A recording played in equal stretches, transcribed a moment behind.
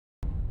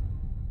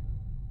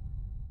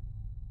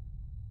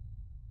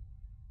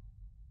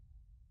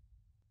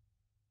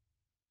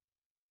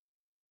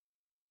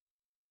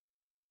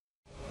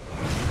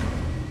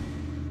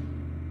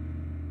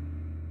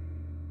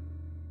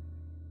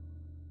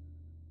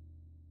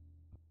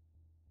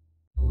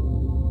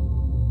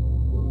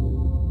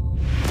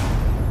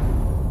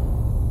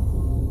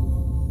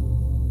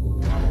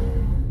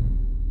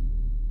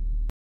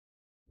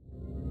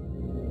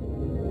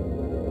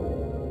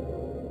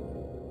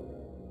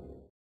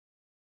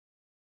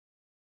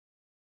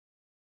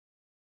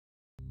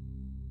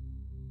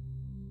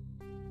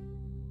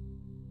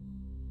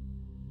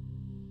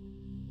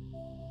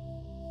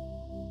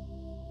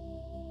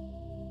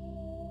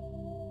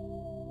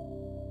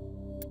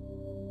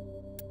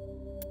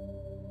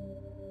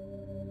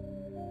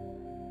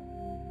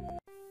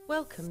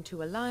Welcome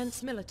to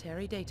Alliance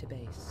Military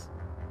Database.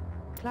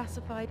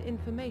 Classified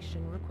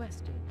information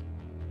requested.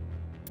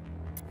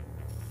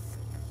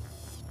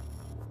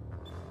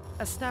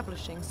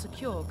 Establishing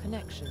secure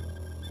connection.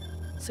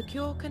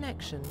 Secure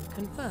connection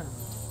confirmed.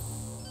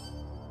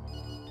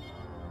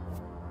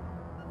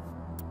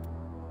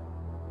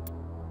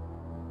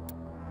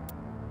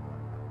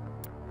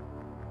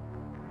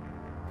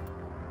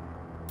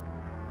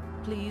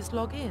 Please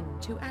log in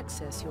to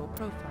access your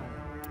profile.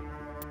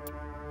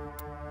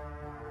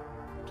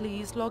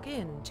 Please log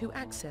in to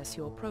access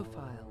your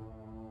profile.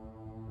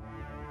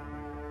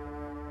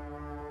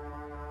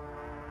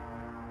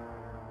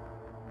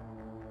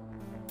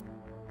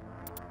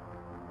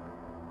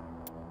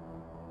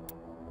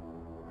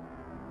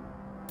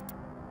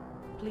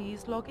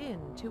 Please log in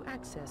to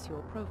access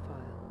your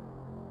profile.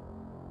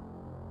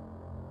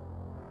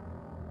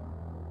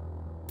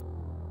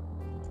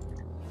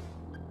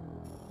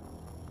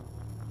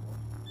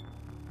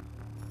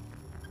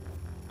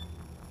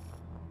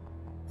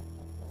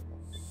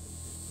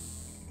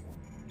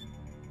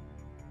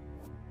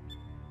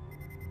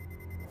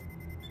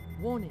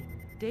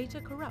 Warning, data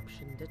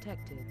corruption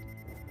detected.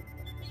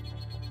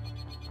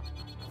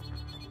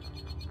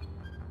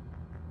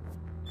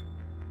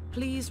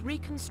 Please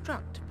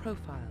reconstruct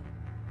profile.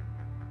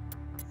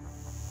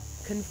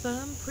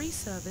 Confirm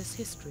pre-service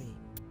history.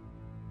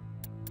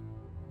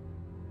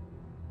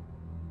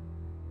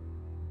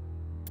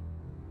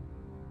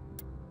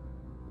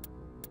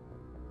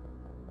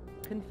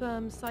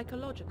 Confirm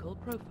psychological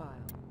profile.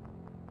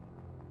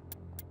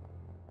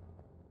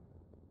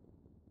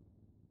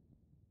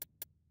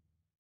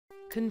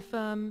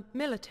 Confirm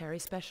military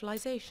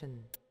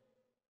specialization.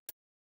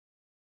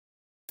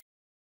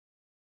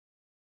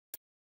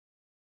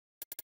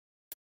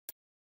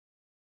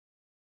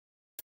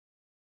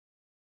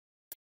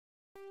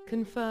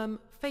 Confirm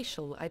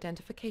facial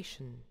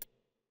identification.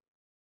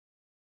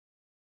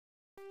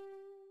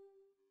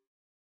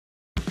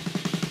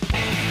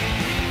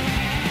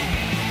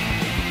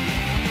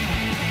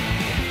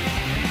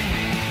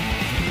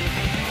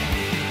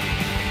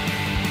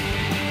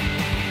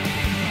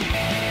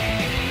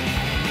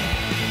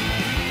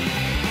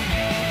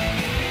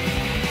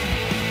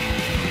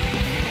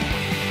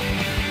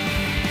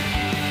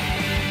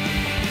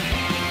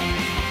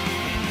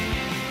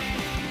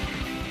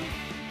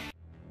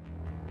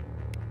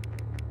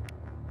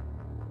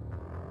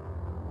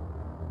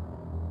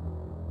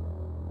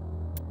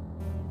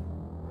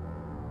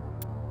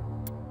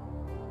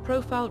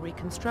 Profile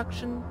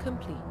reconstruction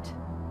complete.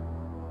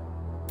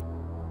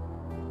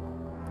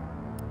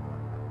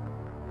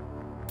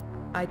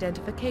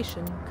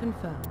 Identification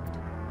confirmed.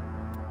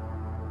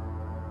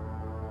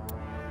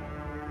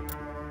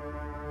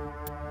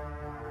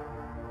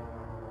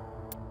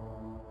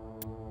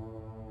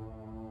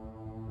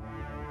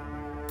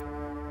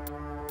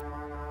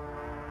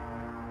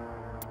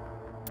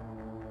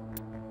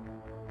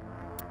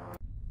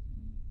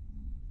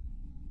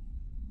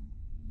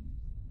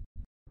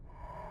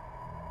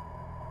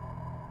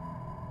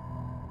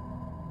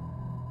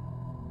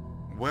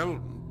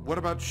 Well, what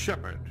about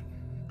Shepard?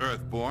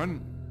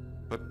 Earthborn,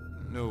 but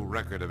no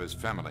record of his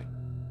family.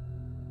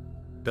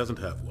 Doesn't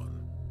have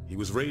one. He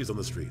was raised on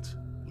the streets,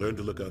 learned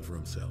to look out for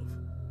himself.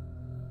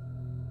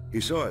 He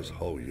saw his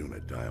whole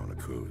unit die on a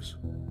cruise.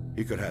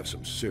 He could have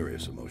some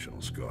serious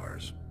emotional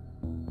scars.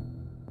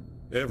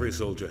 Every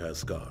soldier has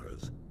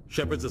scars.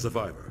 Shepard's a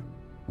survivor.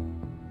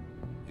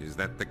 Is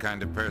that the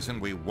kind of person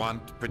we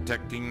want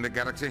protecting the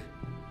galaxy?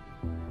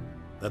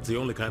 That's the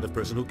only kind of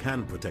person who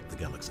can protect the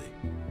galaxy.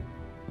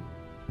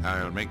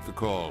 I'll make the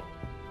call.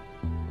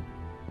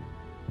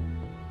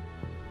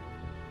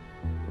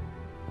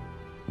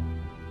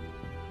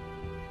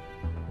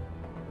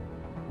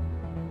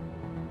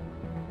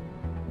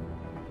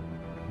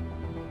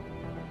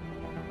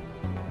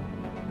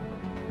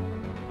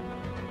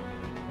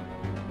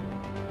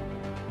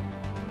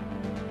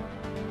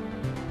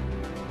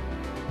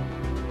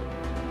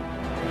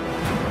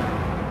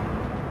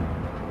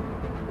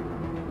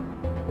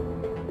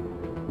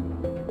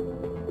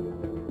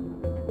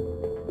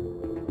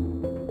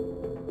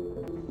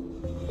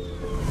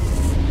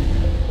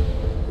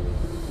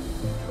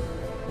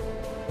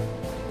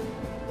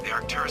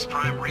 Arcturus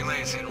Prime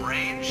relays in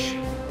range.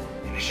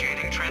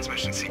 Initiating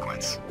transmission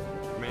sequence.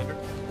 Commander.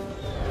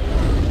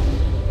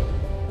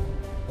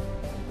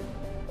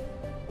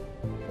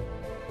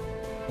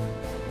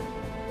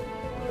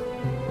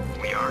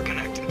 We are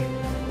connected.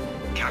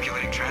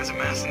 Calculating transit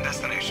mass and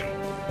destination.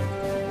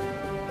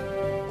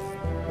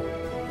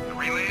 The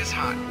relay is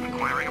hot,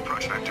 acquiring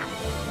approach vector.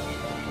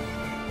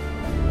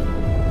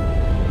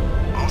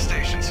 All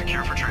stations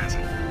secure for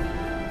transit.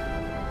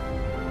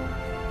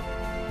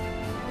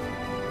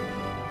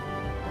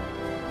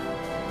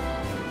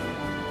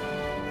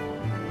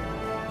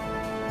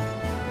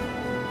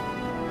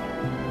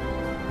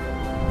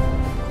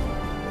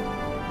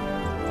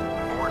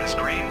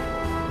 Green.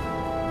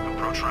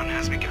 Approach run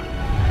has begun.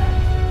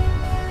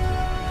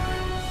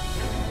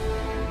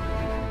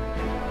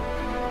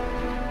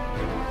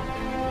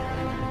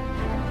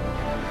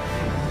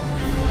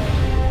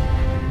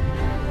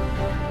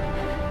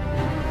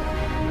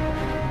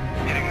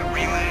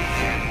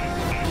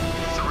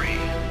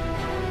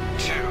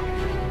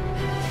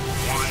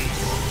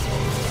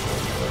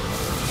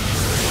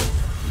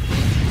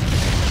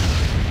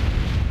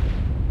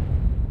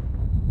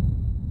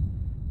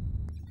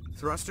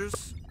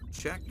 Thrusters,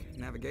 check.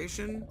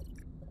 Navigation,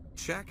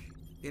 check.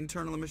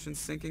 Internal emissions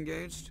sync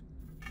engaged.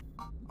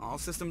 All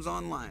systems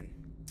online.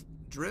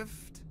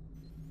 Drift,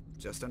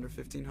 just under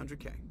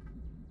 1500K.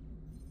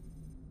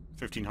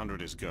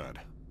 1500 is good.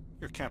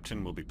 Your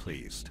captain will be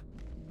pleased.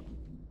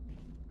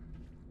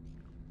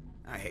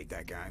 I hate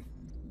that guy.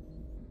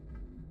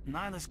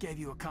 Nihilus gave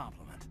you a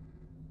compliment.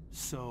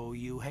 So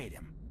you hate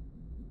him.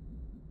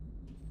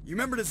 You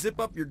remember to zip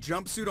up your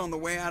jumpsuit on the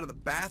way out of the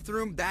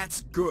bathroom?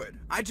 That's good.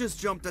 I just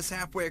jumped us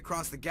halfway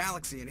across the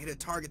galaxy and hit a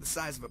target the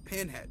size of a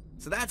pinhead.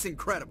 So that's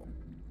incredible.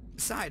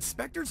 Besides,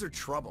 Spectres are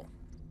trouble.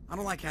 I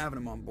don't like having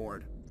them on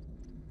board.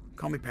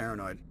 Call me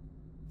paranoid.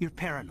 You're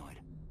paranoid.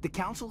 The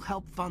Council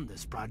helped fund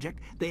this project.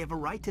 They have a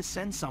right to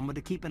send someone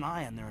to keep an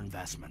eye on their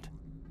investment.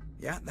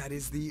 Yeah, that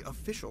is the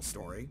official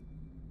story.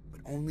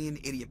 But only an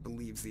idiot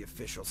believes the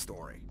official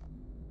story.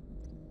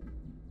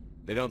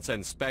 They don't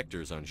send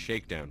Spectres on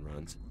shakedown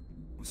runs.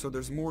 So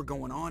there's more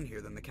going on here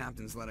than the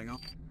captain's letting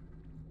on.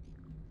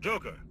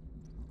 Joker,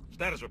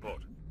 status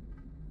report.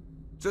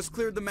 Just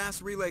cleared the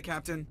mass relay,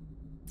 Captain.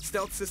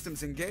 Stealth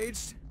systems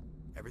engaged.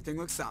 Everything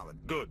looks solid.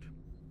 Good.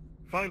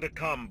 Find a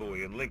comm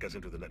buoy and link us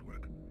into the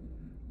network.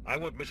 I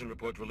want mission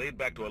reports relayed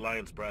back to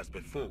Alliance brass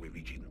before we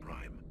reach Eden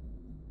Prime.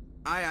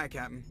 Aye, aye,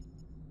 Captain.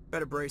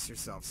 Better brace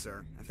yourself,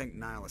 sir. I think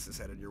Nihilus is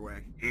headed your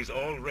way. He's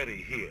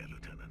already here,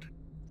 Lieutenant.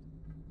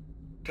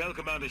 Tell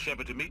Commander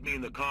Shepard to meet me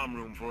in the comm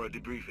room for a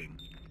debriefing.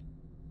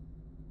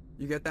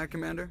 You get that,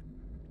 Commander?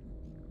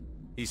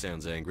 He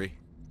sounds angry.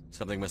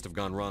 Something must have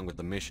gone wrong with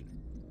the mission.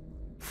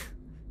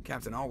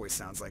 Captain always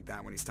sounds like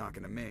that when he's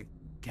talking to me.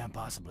 Can't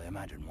possibly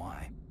imagine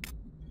why.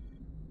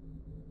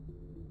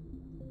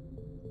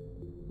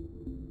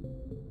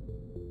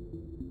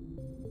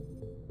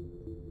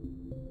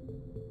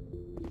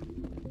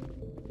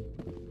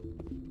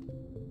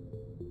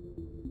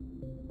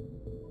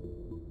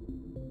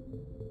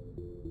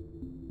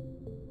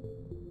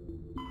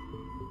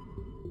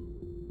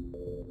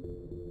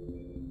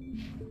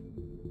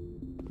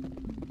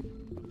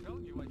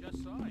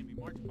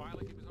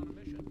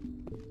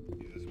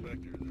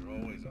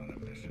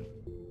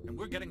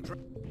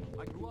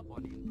 I grew up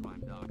on Eden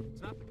Prime, Doc.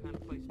 It's not the kind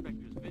of place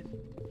Spectres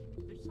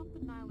visit. There's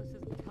something Nihilus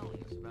isn't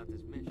telling us about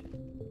this mission.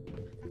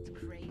 That's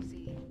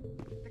crazy.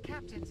 The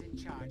captain's in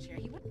charge here.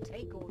 He wouldn't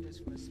take orders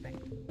from a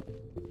Spectre.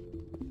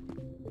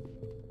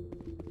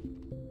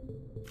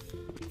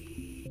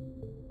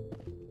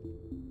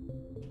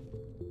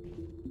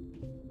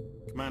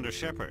 Commander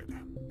Shepard,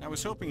 I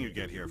was hoping you'd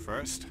get here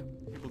first.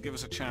 It will give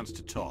us a chance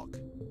to talk.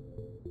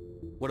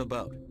 What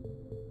about?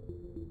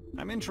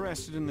 I'm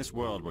interested in this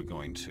world we're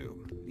going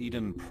to.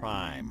 Eden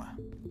Prime.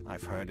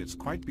 I've heard it's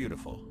quite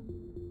beautiful.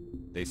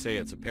 They say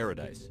it's a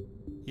paradise.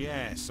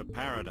 Yes, a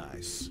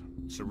paradise.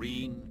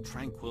 Serene,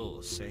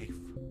 tranquil, safe.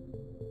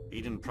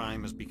 Eden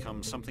Prime has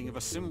become something of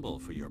a symbol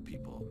for your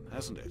people,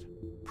 hasn't it?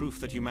 Proof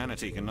that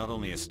humanity can not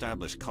only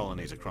establish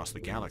colonies across the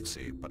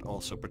galaxy, but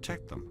also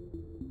protect them.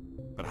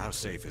 But how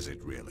safe is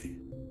it really?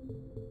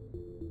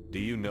 Do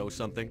you know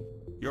something?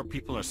 Your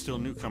people are still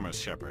newcomers,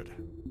 Shepard.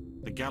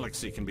 The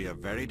galaxy can be a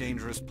very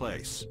dangerous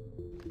place.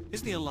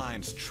 Is the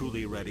Alliance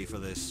truly ready for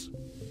this?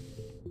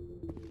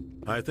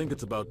 I think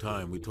it's about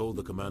time we told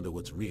the Commander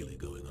what's really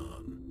going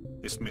on.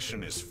 This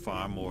mission is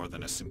far more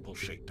than a simple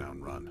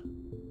shakedown run.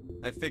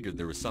 I figured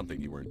there was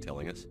something you weren't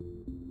telling us.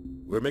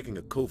 We're making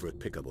a covert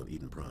pickup on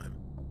Eden Prime.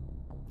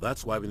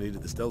 That's why we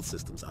needed the stealth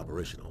systems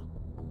operational.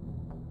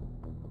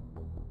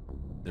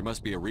 There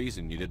must be a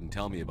reason you didn't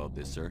tell me about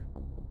this, sir.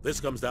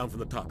 This comes down from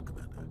the top,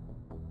 Commander.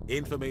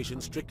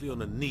 Information strictly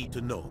on a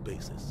need-to-know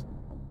basis.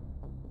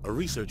 A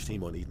research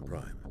team on Eden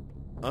Prime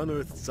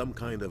unearthed some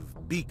kind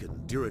of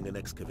beacon during an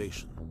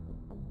excavation.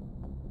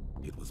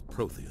 It was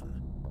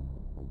Prothean.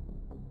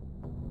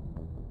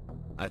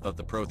 I thought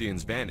the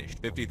Protheans vanished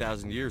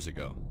 50,000 years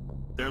ago.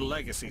 Their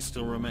legacy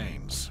still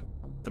remains.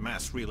 The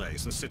mass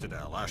relays, the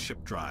Citadel, our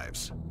ship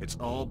drives. It's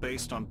all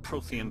based on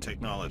Prothean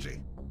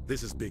technology.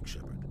 This is big,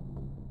 Shepard.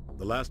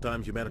 The last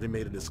time humanity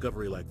made a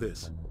discovery like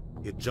this,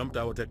 it jumped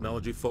our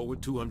technology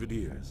forward 200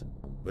 years.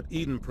 But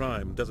Eden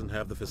Prime doesn't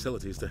have the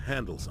facilities to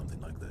handle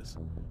something like this.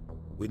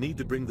 We need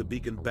to bring the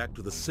beacon back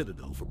to the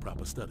Citadel for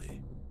proper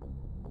study.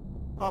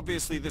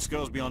 Obviously, this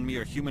goes beyond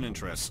mere human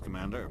interests,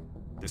 Commander.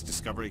 This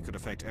discovery could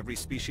affect every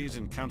species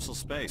in Council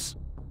space.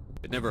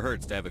 It never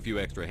hurts to have a few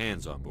extra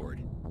hands on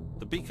board.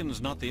 The beacon's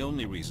not the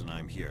only reason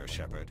I'm here,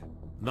 Shepard.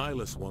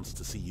 Nihilus wants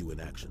to see you in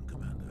action,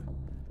 Commander.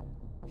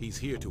 He's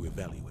here to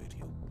evaluate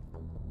you.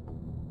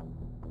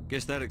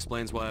 Guess that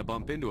explains why I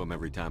bump into him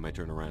every time I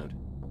turn around.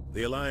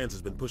 The Alliance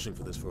has been pushing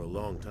for this for a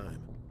long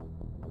time.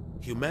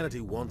 Humanity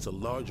wants a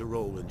larger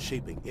role in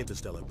shaping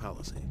interstellar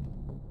policy.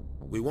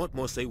 We want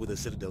more say with the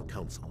Citadel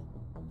Council.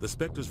 The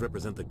Spectres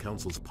represent the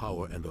Council's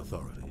power and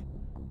authority.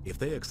 If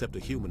they accept a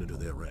human into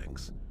their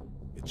ranks,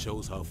 it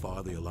shows how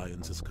far the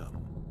Alliance has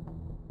come.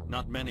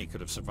 Not many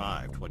could have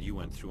survived what you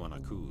went through on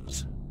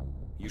Akuz.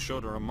 You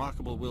showed a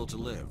remarkable will to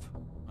live,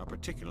 a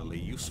particularly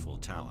useful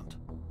talent.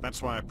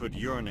 That's why I put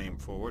your name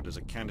forward as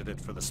a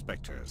candidate for the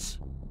Spectres.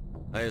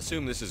 I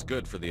assume this is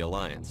good for the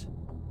Alliance.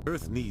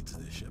 Earth needs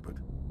this, Shepard.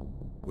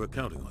 We're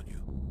counting on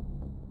you.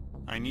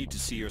 I need to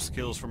see your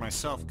skills for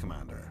myself,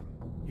 Commander.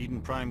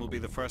 Eden Prime will be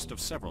the first of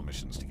several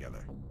missions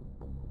together.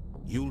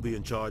 You'll be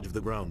in charge of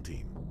the ground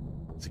team.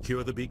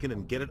 Secure the beacon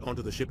and get it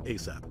onto the ship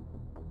ASAP.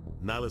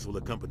 Nihilus will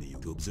accompany you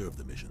to observe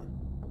the mission.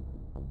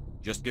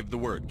 Just give the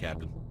word,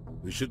 Captain.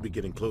 We should be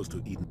getting close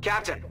to Eden.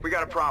 Captain, we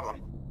got a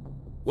problem.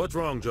 What's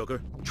wrong,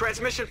 Joker?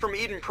 Transmission from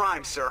Eden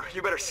Prime, sir.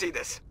 You better see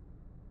this.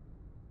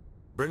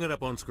 Bring it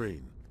up on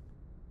screen.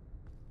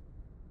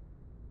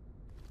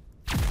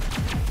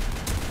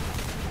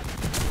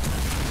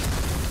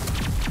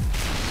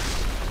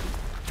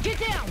 Get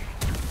down!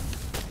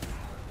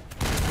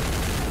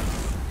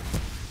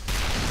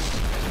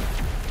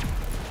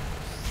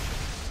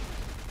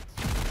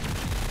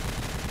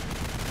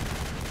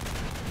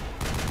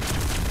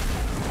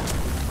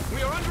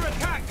 We are under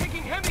attack,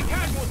 taking heavy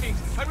casualties.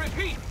 I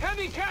repeat,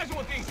 heavy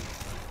casualties.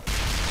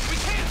 We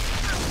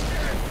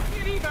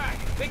can't. Need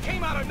evac. They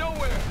came out of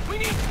nowhere. We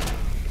need.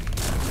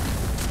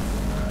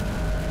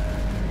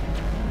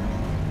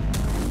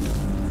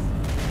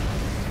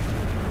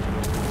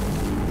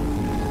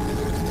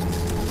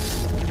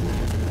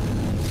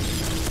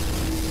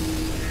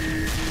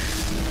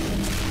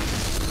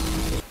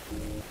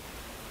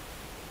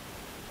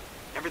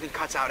 Everything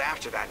cuts out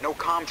after that. No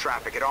comm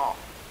traffic at all.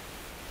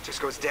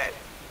 Just goes dead.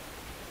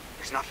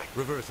 There's nothing.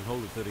 Reverse and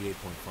hold at 38.5.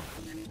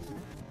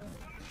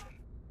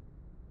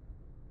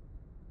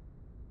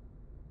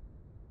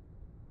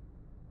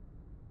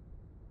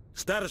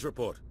 Status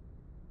report.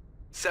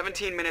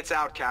 17 minutes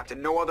out,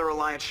 Captain. No other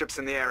Alliance ships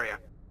in the area.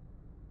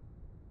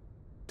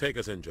 Take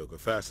us in, Joker,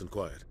 fast and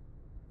quiet.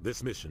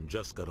 This mission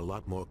just got a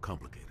lot more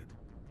complicated.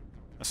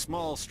 A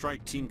small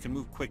strike team can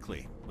move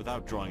quickly,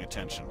 without drawing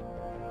attention.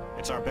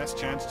 It's our best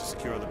chance to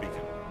secure the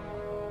beacon.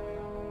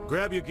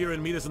 Grab your gear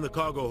and meet us in the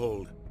cargo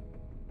hold.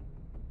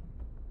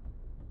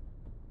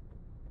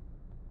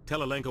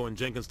 Tell Alenko and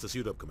Jenkins to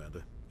suit up,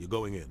 Commander. You're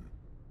going in.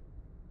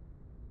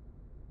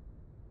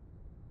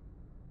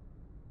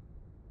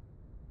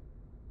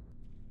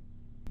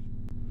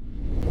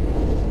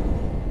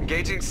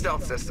 Engaging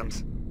stealth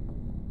systems.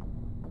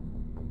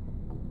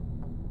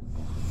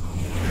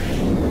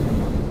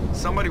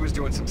 Somebody was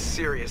doing some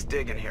serious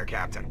digging here,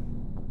 Captain.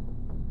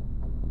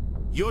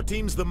 Your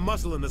team's the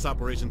muscle in this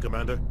operation,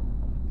 Commander.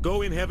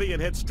 Go in heavy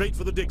and head straight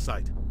for the dig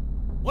site.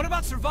 What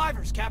about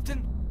survivors,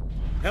 Captain?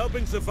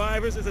 Helping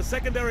survivors is a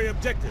secondary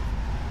objective.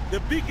 The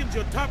beacon's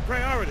your top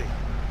priority.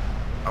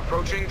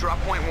 Approaching drop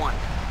point 1.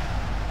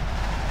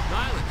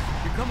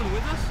 Nihilus, you're coming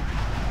with us?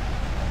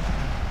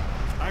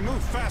 I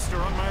move faster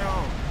on my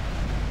own.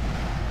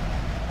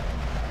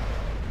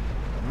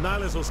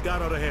 Nihilus will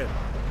scout out ahead.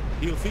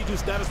 He'll feed you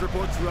status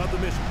reports throughout the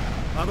mission.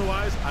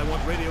 Otherwise, I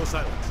want radio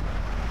silence.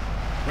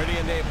 Ready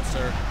and able,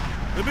 sir.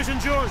 The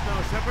mission's yours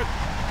now, Shepard.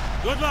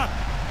 Good luck!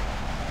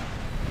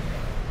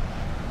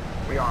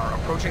 We are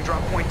approaching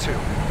drop point 2.